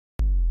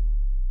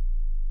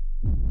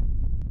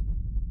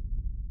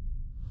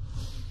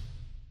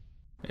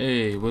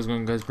Hey, what's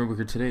going on, guys? Greenwood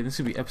here today. This is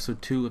going to be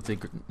episode 2 of the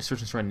Search and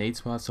Destroy Nade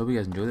spots. So hope you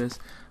guys enjoy this.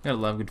 I got a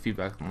lot of good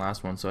feedback from the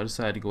last one, so I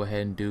decided to go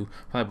ahead and do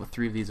probably about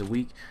 3 of these a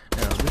week.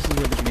 Now, this is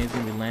where the grenade's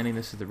going to be landing.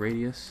 This is the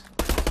radius.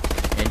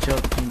 And shout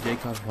out to King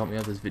Jacob for helping me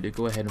out with this video.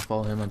 Go ahead and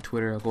follow him on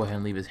Twitter. I'll go ahead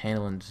and leave his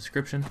handle in the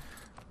description.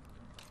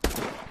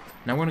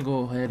 Now, we're going to go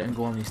ahead and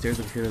go on these stairs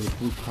over here to the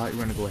blue pot.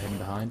 You're going to go ahead and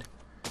behind.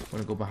 We're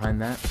going to go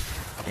behind that.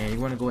 And you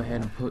want to go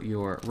ahead and put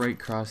your right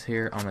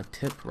crosshair on the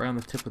tip, right on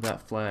the tip of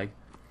that flag.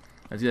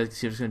 As you guys can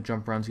see, I'm just going to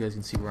jump around so you guys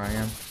can see where I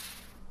am.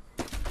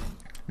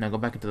 Now go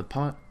back into the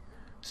pot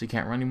so you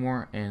can't run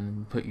anymore,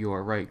 and put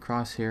your right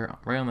crosshair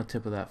right on the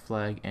tip of that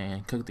flag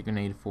and cook the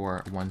grenade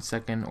for 1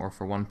 second or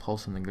for 1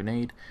 pulse on the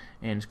grenade,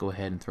 and just go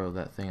ahead and throw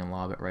that thing and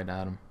lob it right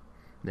at him.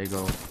 There you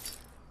go,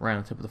 right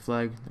on the tip of the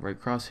flag, the right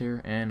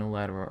crosshair, and no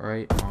lateral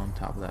right on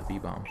top of that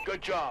B-bomb.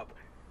 Good job.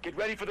 Get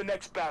ready for the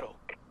next battle.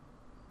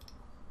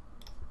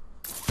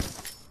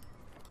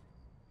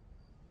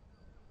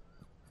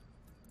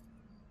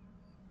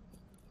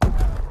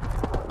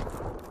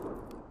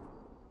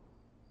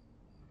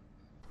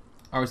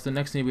 Alright, so the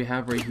next thing we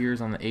have right here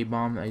is on the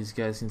A-bomb. As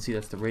you guys can see,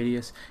 that's the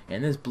radius.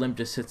 And this blimp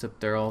just sits up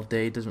there all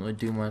day. It doesn't really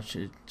do much.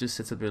 It just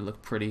sits up there to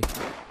look pretty.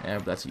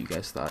 But that's what you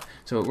guys thought.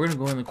 So we're going to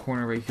go in the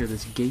corner right here,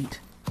 this gate.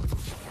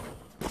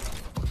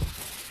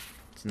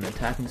 It's an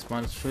attacking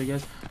spot. Let's show you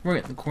guys. We're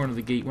at the corner of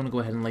the gate. You want to go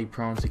ahead and lay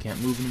prone so you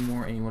can't move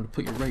anymore. And you want to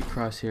put your right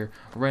crosshair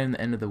right in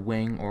the end of the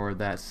wing or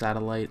that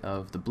satellite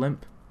of the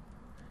blimp.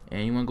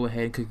 And you want to go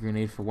ahead and cook your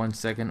grenade for 1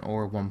 second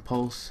or 1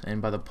 pulse.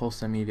 And by the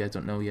pulse, I mean, if you guys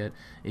don't know yet,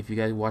 if you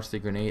guys watch the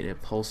grenade,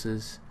 it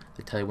pulses.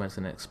 They tell you when it's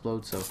going to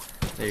explode. So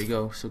there you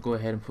go. So go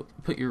ahead and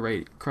put your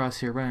right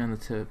crosshair right on the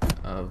tip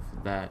of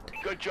that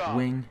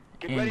wing.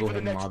 And go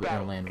ahead and lob it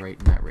and land right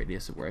in that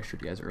radius of where I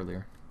showed you guys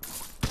earlier.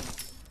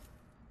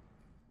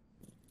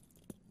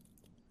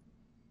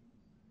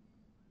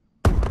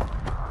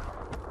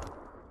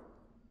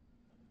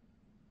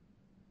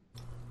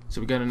 So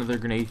we got another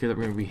grenade here that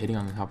we're going to be hitting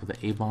on the top of the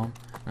A-bomb.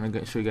 I'm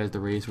going to show you guys the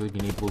radius where the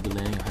grenade will be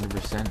landing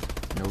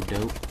 100%, no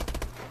doubt.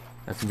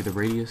 That's going to be the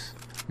radius.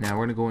 Now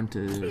we're going to go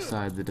into the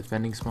side, the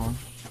defending spawn.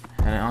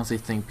 And I honestly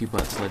think people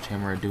at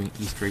Sledgehammer are doing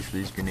Easter eggs for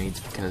these grenades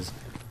because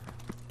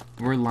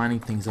we're lining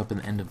things up in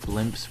the end of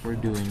blimps. We're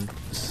doing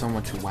so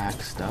much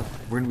whack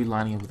stuff. We're going to be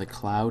lining up with a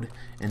cloud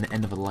and the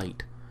end of a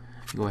light.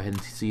 Go ahead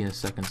and see in a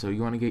second. So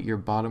you want to get your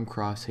bottom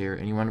crosshair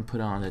and you want to put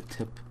it on the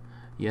tip,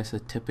 yes, a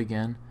tip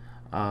again,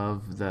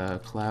 of the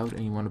cloud,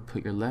 and you want to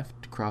put your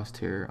left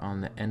crosshair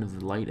on the end of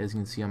the light. As you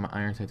can see on my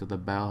iron sights with the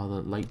bow, how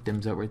the light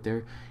dims out right there.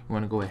 You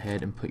want to go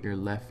ahead and put your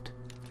left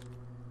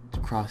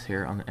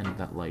crosshair on the end of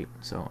that light.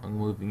 So I'm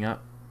moving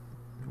up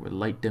where the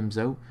light dims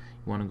out.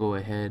 You want to go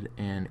ahead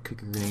and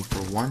cook your grenade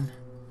for 1,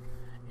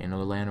 and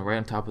it'll land right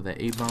on top of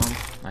that A-bomb.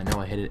 I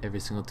know I hit it every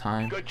single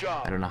time. Good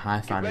job. I don't know how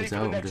I found these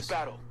out. I'm just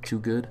too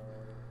good.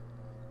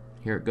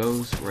 Here it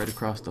goes, right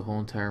across the whole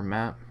entire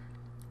map,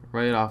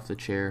 right off the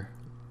chair.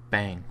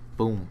 Bang.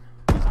 Boom.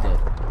 He's dead.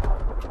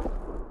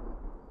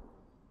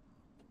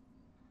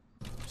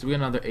 So we got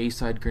another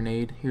A-side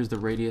grenade. Here's the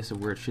radius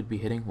of where it should be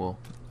hitting. Well,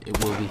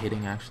 it will be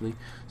hitting actually.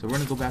 So we're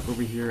going to go back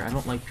over here. I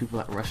don't like people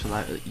that rush a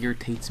lot. It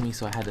irritates me,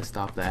 so I had to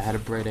stop that. I had a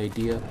bright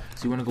idea.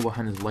 So you want to go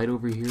behind this light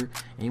over here,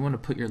 and you want to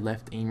put your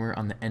left aimer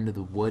on the end of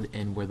the wood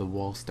and where the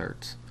wall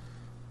starts.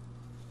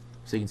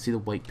 So you can see the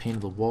white paint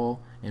of the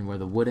wall and where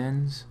the wood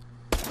ends.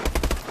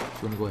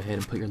 You want to go ahead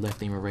and put your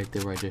left aimer right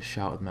there where I just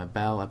shot with my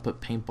bow. I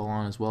put paintball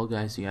on as well,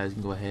 guys, so you guys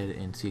can go ahead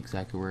and see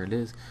exactly where it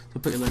is. So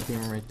put your left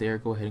aimer right there,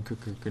 go ahead and cook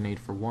your grenade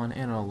for 1,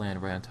 and it'll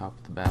land right on top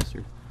of the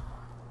bastard.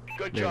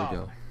 Good there job. We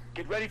go.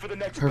 Get ready for the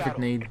next Perfect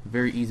battle. nade,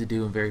 very easy to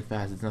do and very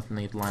fast. It's nothing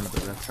you have to line up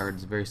that's hard.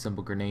 It's a very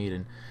simple grenade,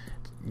 and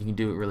you can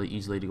do it really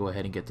easily to go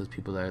ahead and get those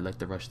people that like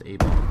to rush the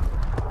A-bomb.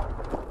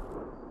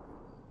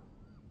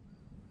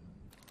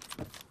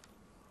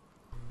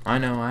 I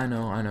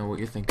know what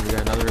you're thinking. We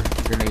got another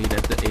grenade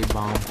at the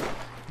A-bomb,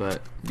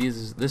 but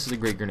this is a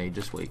great grenade.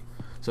 Just wait.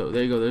 So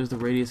there you go. There's the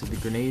radius of the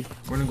grenade.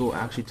 We're gonna go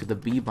actually to the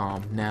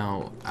B-bomb.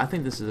 Now, I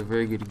think this is a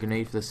very good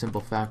grenade for the simple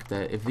fact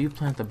that if you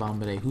plant the bomb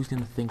today, who's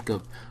gonna think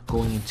of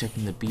going and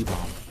checking the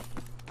B-bomb?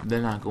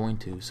 They're not going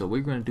to. So what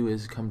you're gonna do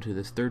is come to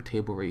this third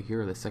table right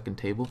here, or the second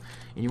table,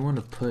 and you want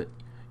to put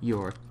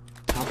your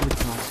top of the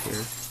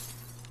crosshair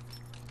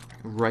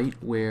right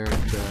where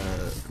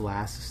the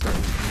glass is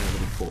starting to get a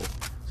little full.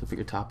 So put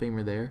your top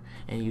aimer there,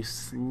 and you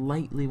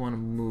slightly want to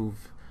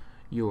move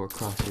your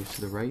crosshairs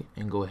to the right,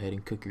 and go ahead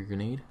and cook your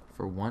grenade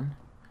for 1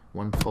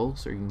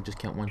 pulse, or you can just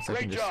count 1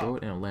 second, just throw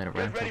it, and it'll land it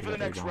right on top of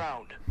that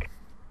A-bomb.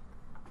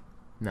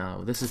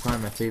 Now, this is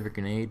probably my favorite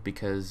grenade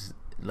because,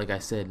 like I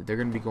said, they're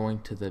going to be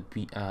going to the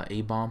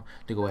A-bomb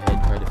to go ahead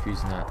and try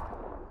defusing that.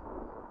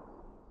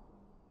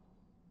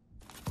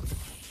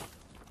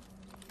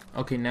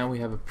 Okay, now we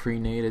have a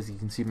pre-nade. As you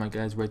can see, my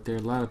guys right there. A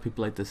lot of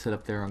people like to sit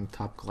up there on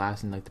top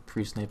glass and like to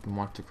pre-snipe and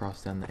watch to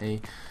cross down the A.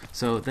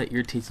 So that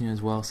irritates me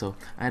as well. So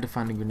I had to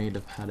find a grenade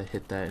of how to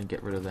hit that and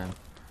get rid of them,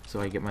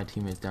 so I get my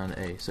teammates down to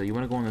A. So you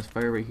want to go on this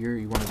fire right here.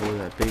 You want to go to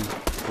that big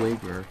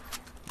twig or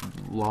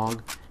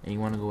log, and you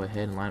want to go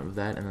ahead and line it with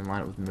that, and then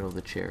line it with the middle of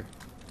the chair.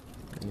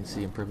 You can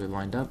see I'm perfectly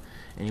lined up,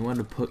 and you want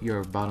to put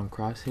your bottom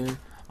crosshair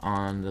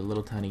on the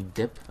little tiny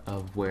dip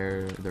of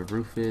where the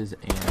roof is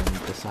and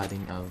the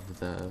siding of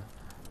the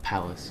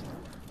palace.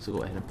 So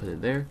go ahead and put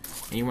it there,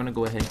 and you want to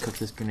go ahead and cook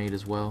this grenade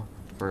as well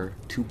for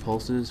 2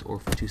 pulses or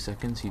for 2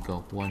 seconds. You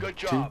go 1,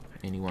 2,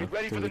 and you want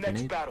to throw the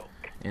grenade,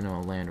 and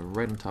it'll land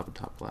right on top of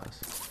top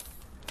glass.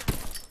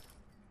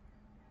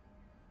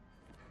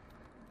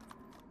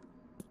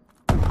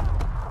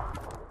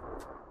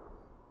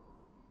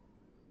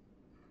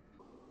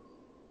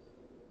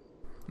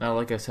 Now,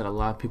 like I said, a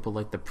lot of people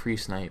like the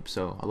pre-snipe,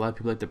 so a lot of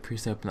people like the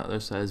pre-snipe on the other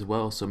side as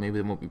well, so maybe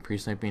they won't be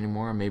pre-sniping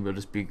anymore, or maybe it'll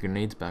just be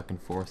grenades back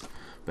and forth.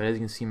 But as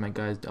you can see, my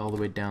guys all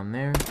the way down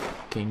there,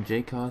 King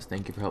J-Cos,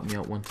 thank you for helping me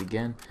out once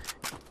again.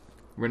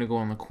 We're going to go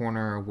on the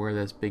corner where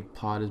this big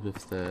pot is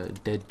with the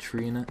dead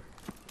tree in it.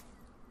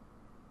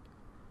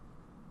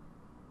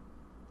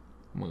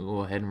 We'll go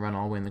ahead and run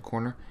all the way in the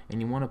corner,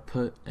 and you want to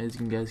put, as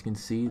you guys can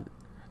see,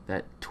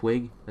 that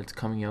twig that's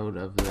coming out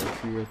of the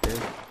tree right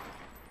there.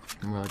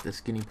 And we're like the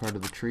skinny part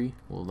of the tree.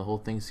 Well, the whole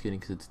thing's skinny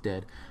because it's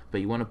dead.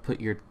 But you want to put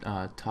your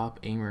top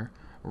aimer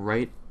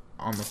right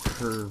on the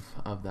curve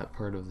of that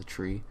part of the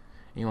tree.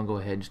 And you want to go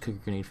ahead and just cook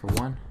your grenade for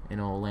 1, and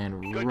it'll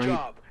land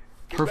right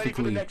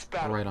perfectly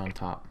right on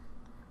top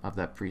of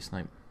that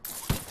pre-snipe.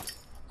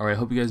 Alright, I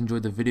hope you guys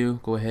enjoyed the video.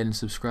 Go ahead and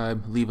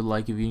subscribe. Leave a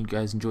like if you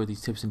guys enjoy these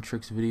tips and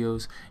tricks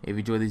videos. If you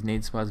enjoy these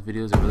nade spots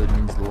videos, it really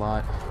means a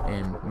lot.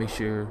 And make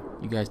sure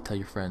you guys tell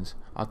your friends.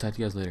 I'll talk to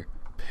you guys later.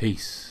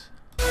 Peace.